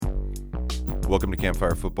Welcome to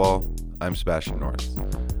Campfire Football. I'm Sebastian North.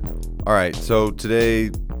 All right, so today,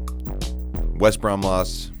 West Brom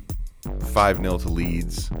lost 5-0 to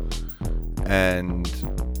Leeds, and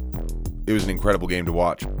it was an incredible game to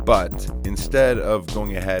watch. But instead of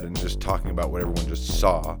going ahead and just talking about what everyone just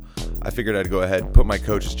saw, I figured I'd go ahead, put my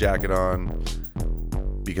coach's jacket on,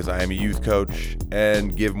 because I am a youth coach,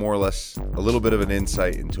 and give more or less a little bit of an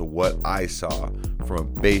insight into what I saw from a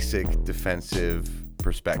basic defensive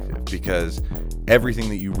perspective, because everything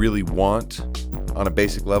that you really want on a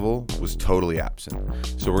basic level was totally absent.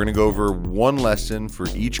 So we're going to go over one lesson for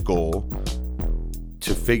each goal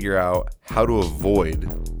to figure out how to avoid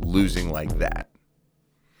losing like that.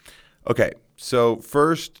 Okay, so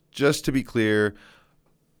first, just to be clear,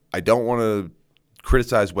 I don't want to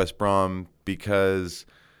criticize West Brom because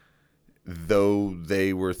though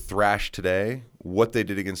they were thrashed today, what they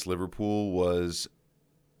did against Liverpool was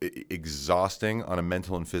exhausting on a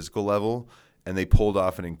mental and physical level, and they pulled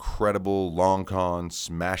off an incredible long con,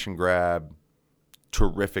 smash and grab,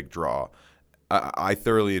 terrific draw. I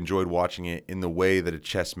thoroughly enjoyed watching it in the way that a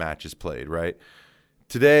chess match is played, right?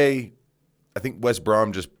 Today, I think West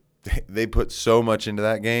Brom they put so much into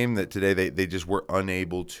that game that today they just were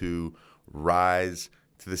unable to rise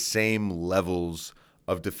to the same levels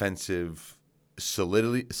of defensive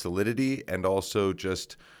solidity and also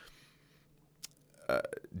just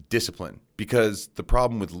discipline, because the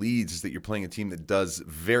problem with Leeds is that you're playing a team that does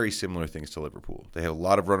very similar things to Liverpool. They have a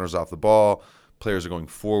lot of runners off the ball. Players are going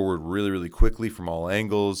forward really, really quickly from all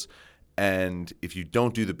angles. And if you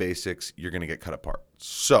don't do the basics, you're going to get cut apart.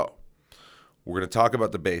 So we're going to talk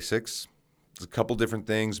about the basics. There's a couple different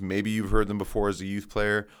things. Maybe you've heard them before as a youth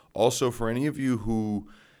player. Also, for any of you who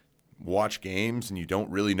watch games and you don't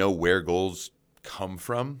really know where goals come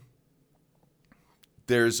from,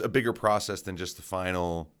 there's a bigger process than just the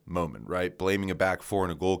final moment, right? Blaming a back four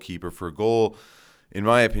and a goalkeeper for a goal, in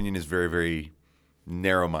my opinion, is very, very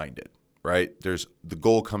narrow-minded, right? The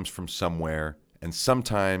goal comes from somewhere, and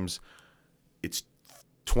sometimes it's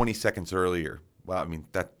 20 seconds earlier. Well, I mean,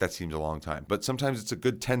 that seems a long time. But sometimes it's a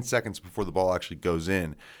good 10 seconds before the ball actually goes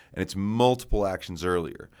in, and it's multiple actions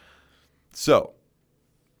earlier. So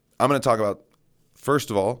I'm going to talk about, first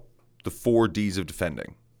of all, the 4 Ds of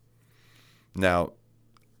defending. Now,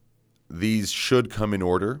 these should come in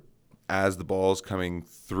order as the ball's coming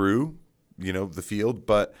through, the field.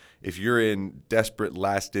 But if you're in desperate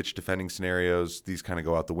last-ditch defending scenarios, these kind of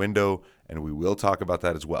go out the window, and we will talk about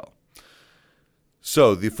that as well.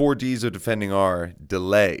 So the 4 Ds of defending are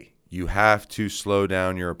delay. You have to slow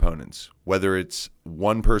down your opponents, whether it's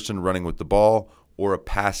one person running with the ball or a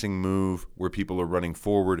passing move where people are running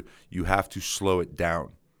forward. You have to slow it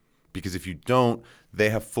down, because if you don't, they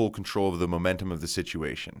have full control of the momentum of the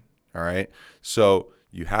situation. All right. So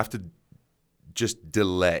you have to just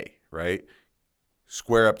delay, right?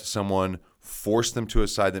 Square up to someone, force them to a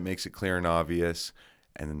side that makes it clear and obvious.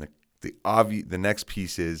 And then the next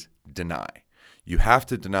piece is deny. You have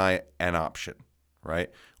to deny an option, right?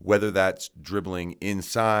 Whether that's dribbling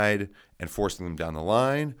inside and forcing them down the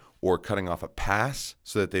line, or cutting off a pass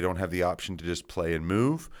so that they don't have the option to just play and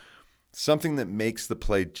move. Something that makes the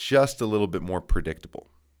play just a little bit more predictable,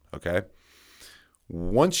 okay?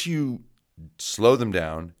 Once you slow them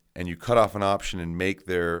down and you cut off an option and make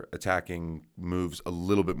their attacking moves a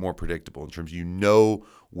little bit more predictable in terms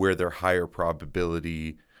where their higher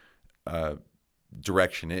probability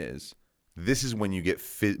direction is, this is when you get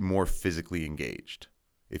more physically engaged.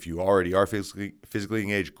 If you already are physically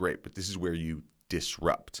engaged, great, but this is where you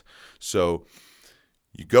disrupt. So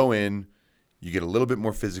you go in, you get a little bit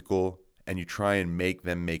more physical, and you try and make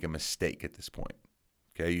them make a mistake at this point.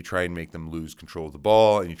 Okay, you try and make them lose control of the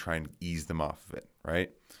ball, and you try and ease them off of it,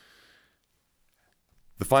 right?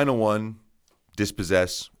 The final one,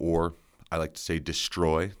 dispossess, or I like to say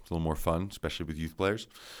destroy. It's a little more fun, especially with youth players.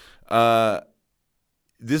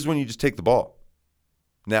 This is when you just take the ball.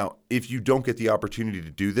 Now, if you don't get the opportunity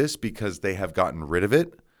to do this because they have gotten rid of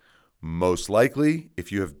it, most likely,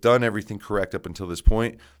 if you have done everything correct up until this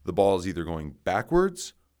point, the ball is either going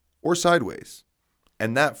backwards or sideways.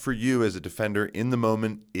 And that, for you as a defender in the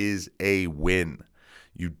moment, is a win.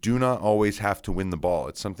 You do not always have to win the ball.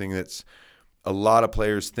 It's something that's a lot of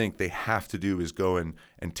players think they have to do, is go and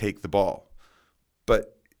take the ball.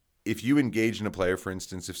 But if you engage in a player, for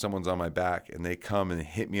instance, if someone's on my back and they come and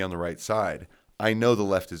hit me on the right side, I know the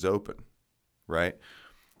left is open, right?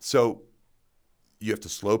 So you have to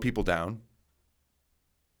slow people down.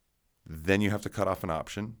 Then you have to cut off an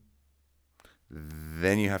option.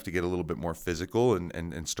 Then you have to get a little bit more physical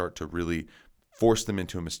and start to really force them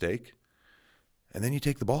into a mistake. And then you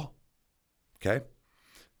take the ball. Okay?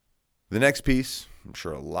 The next piece I'm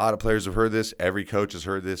sure a lot of players have heard this. Every coach has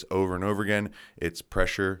heard this over and over again. It's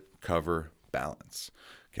pressure, cover, balance.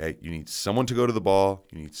 Okay, you need someone to go to the ball,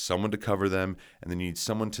 you need someone to cover them, and then you need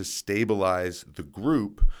someone to stabilize the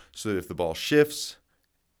group so that if the ball shifts,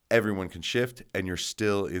 everyone can shift and you're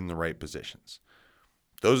still in the right positions.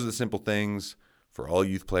 Those are the simple things for all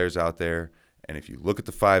youth players out there. And if you look at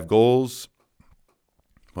the 5 goals,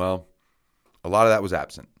 well, a lot of that was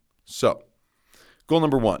absent. So, goal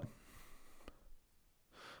number 1.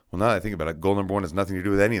 Well, now that I think about it, goal number 1 has nothing to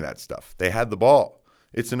do with any of that stuff. They had the ball.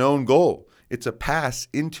 It's an own goal. It's a pass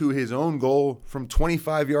into his own goal from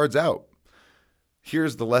 25 yards out.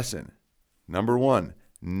 Here's the lesson. Number 1,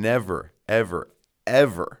 never, ever,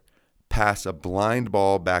 ever pass a blind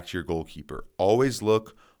ball back to your goalkeeper. Always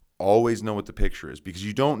look, always know what the picture is, because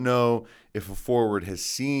you don't know if a forward has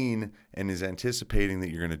seen and is anticipating that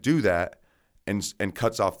you're going to do that and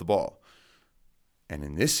cuts off the ball. And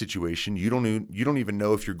in this situation, you don't even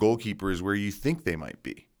know if your goalkeeper is where you think they might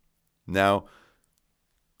be. Now,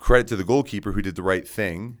 credit to the goalkeeper who did the right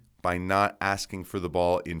thing by not asking for the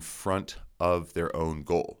ball in front of their own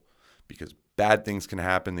goal, because bad things can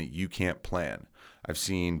happen that you can't plan. I've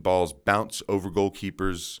seen balls bounce over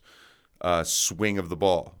goalkeepers, swing of the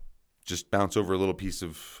ball, just bounce over a little piece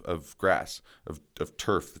of grass, of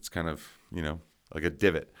turf that's kind of, like a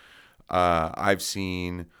divot. I've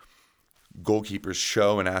seen goalkeepers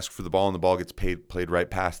show and ask for the ball and the ball gets played right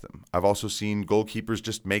past them. I've also seen goalkeepers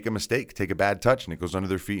just make a mistake, take a bad touch, and it goes under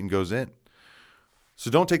their feet and goes in. So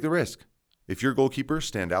don't take the risk. If you're a goalkeeper,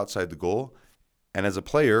 stand outside the goal. And as a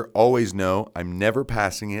player, always know I'm never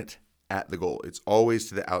passing it at the goal. It's always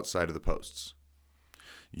to the outside of the posts.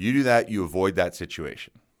 You do that, you avoid that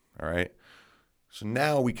situation. All right? So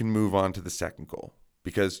now we can move on to the second goal,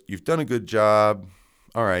 because you've done a good job.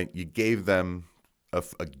 All right, you gave them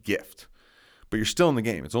a gift. But you're still in the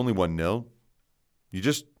game. It's only 1-0. You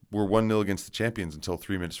just were 1-0 against the champions until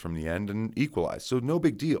 3 minutes from the end and equalized. So no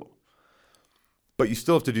big deal. But you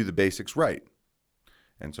still have to do the basics right.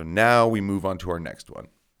 And so now we move on to our next one.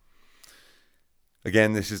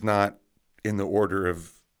 Again, this is not in the order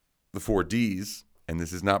of the 4 Ds, and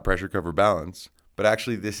this is not pressure, cover, balance, but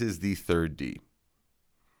actually this is the third D,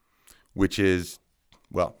 which is,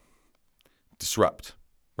 disrupt,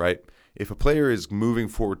 right? If a player is moving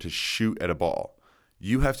forward to shoot at a ball,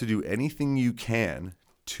 you have to do anything you can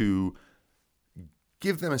to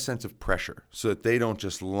give them a sense of pressure so that they don't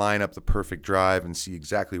just line up the perfect drive and see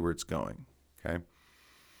exactly where it's going, okay?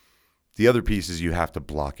 The other piece is you have to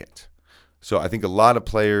block it. So I think a lot of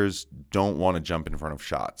players don't want to jump in front of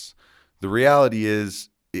shots. The reality is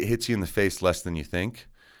it hits you in the face less than you think.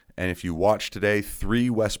 And if you watch today, 3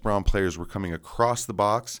 West Brom players were coming across the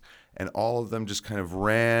box and all of them just kind of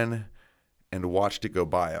ran and watched it go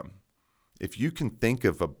by them. If you can think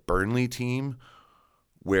of a Burnley team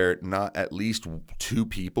where not at least 2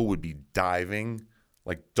 people would be diving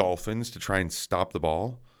like dolphins to try and stop the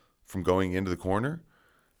ball from going into the corner.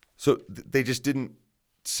 So they just didn't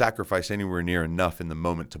sacrifice anywhere near enough in the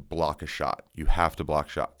moment to block a shot. You have to block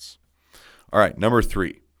shots. All right, number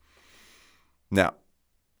 3. Now,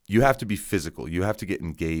 you have to be physical. You have to get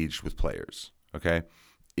engaged with players, okay?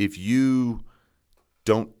 If you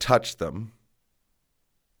don't touch them,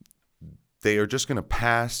 they are just going to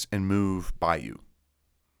pass and move by you.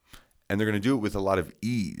 And they're going to do it with a lot of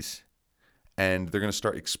ease. And they're going to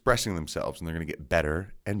start expressing themselves, and they're going to get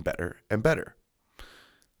better and better and better.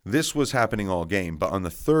 This was happening all game, but on the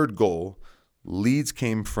third goal, Leeds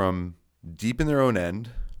came from deep in their own end,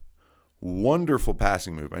 wonderful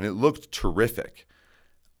passing move, and it looked terrific,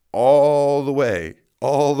 all the way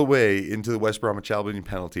into the West Bromwich Albion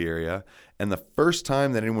penalty area. And the first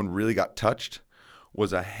time that anyone really got touched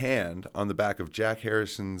was a hand on the back of Jack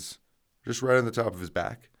Harrison's, just right on the top of his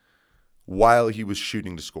back, while he was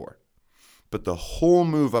shooting to score. But the whole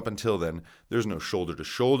move up until then, there's no shoulder to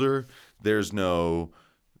shoulder, there's no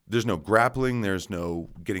grappling, there's no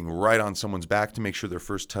getting right on someone's back to make sure their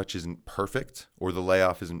first touch isn't perfect or the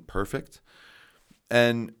layoff isn't perfect.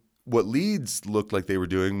 And what Leeds looked like they were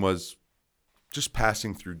doing was just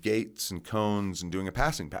passing through gates and cones and doing a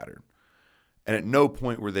passing pattern. And at no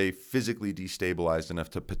point were they physically destabilized enough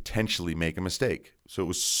to potentially make a mistake. So it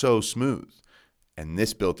was so smooth. And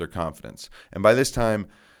this built their confidence. And by this time,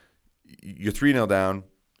 you're 3-0 down.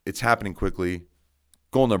 It's happening quickly.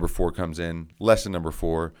 Goal number 4 comes in. Lesson number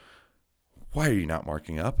 4. Why are you not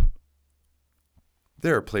marking up?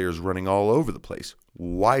 There are players running all over the place,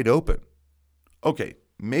 wide open. Okay,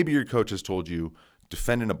 maybe your coach has told you,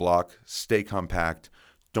 defend in a block, stay compact,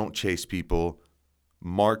 don't chase people,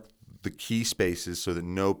 mark the key spaces so that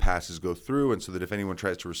no passes go through and so that if anyone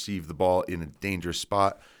tries to receive the ball in a dangerous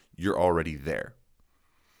spot, you're already there.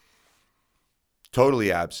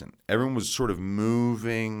 Totally absent. Everyone was sort of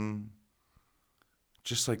moving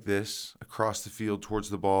just like this across the field towards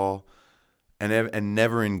the ball and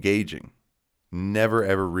never engaging. Never,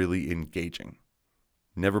 ever really engaging.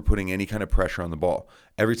 Never putting any kind of pressure on the ball.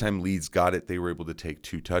 Every time Leeds got it, they were able to take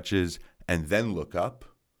 2 touches and then look up.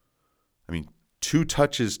 I mean, 2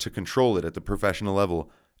 touches to control it at the professional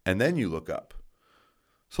level, and then you look up.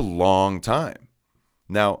 It's a long time.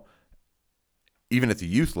 Now, even at the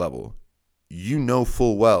youth level, you know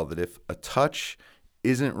full well that if a touch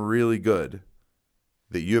isn't really good,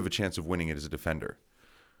 that you have a chance of winning it as a defender.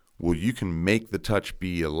 Well, you can make the touch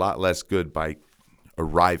be a lot less good by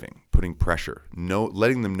arriving, putting pressure,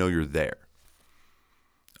 letting them know you're there.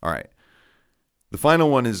 All right. The final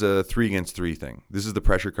one is a 3 against 3 thing. This is the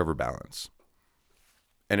pressure cover balance.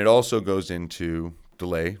 And it also goes into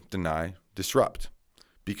delay, deny, disrupt.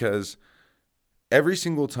 Because every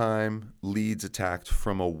single time Leeds attacked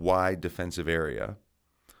from a wide defensive area,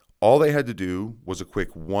 all they had to do was a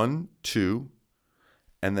quick 1, 2,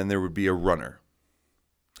 and then there would be a runner.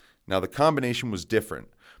 Now, the combination was different,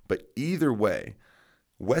 but either way,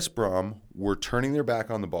 West Brom were turning their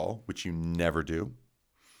back on the ball, which you never do.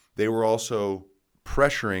 They were also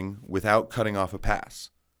pressuring without cutting off a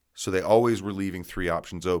pass. So they always were leaving 3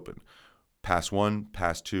 options open. Pass 1,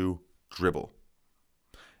 pass 2, dribble.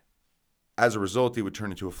 As a result, they would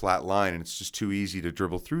turn into a flat line, and it's just too easy to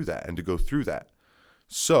dribble through that and to go through that.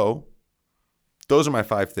 So those are my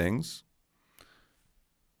 5 things.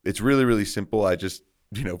 It's really, really simple. I just,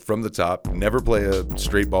 from the top, never play a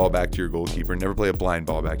straight ball back to your goalkeeper. Never play a blind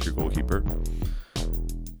ball back to your goalkeeper.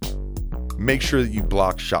 Make sure that you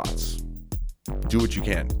block shots. Do what you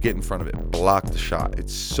can. Get in front of it. Block the shot.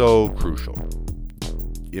 It's so crucial.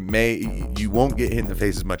 You won't get hit in the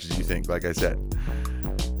face as much as you think, like I said.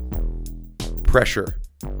 Pressure,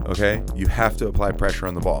 okay? You have to apply pressure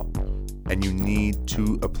on the ball. And you need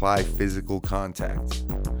to apply physical contact.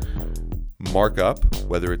 Mark up,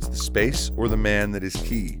 whether it's the space or the man that is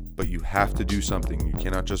key, but you have to do something. You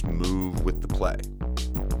cannot just move with the play.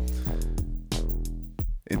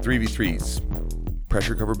 In 3v3s,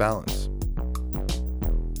 pressure cover balance.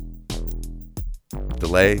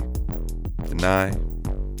 Delay, deny,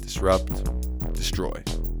 disrupt, destroy.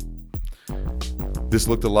 This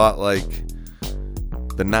looked a lot like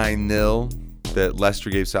the 9-0 that Leicester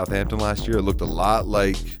gave Southampton last year. It looked a lot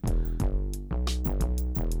like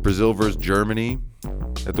Brazil versus Germany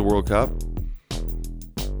at the World Cup.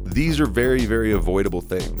 These are very, very avoidable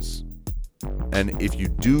things. And if you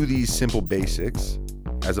do these simple basics,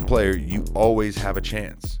 as a player, you always have a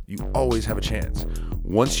chance. You always have a chance.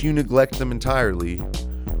 Once you neglect them entirely,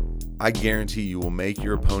 I guarantee you will make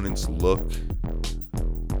your opponents look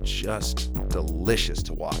just delicious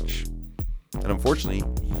to watch. And unfortunately,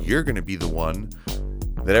 you're going to be the one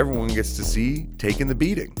that everyone gets to see taking the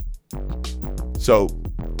beating. So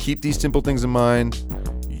keep these simple things in mind.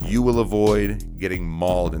 You will avoid getting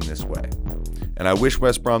mauled in this way. And I wish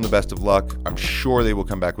West Brom the best of luck. I'm sure they will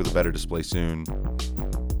come back with a better display soon.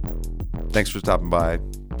 Thanks for stopping by.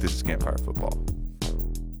 This is Campfire Football.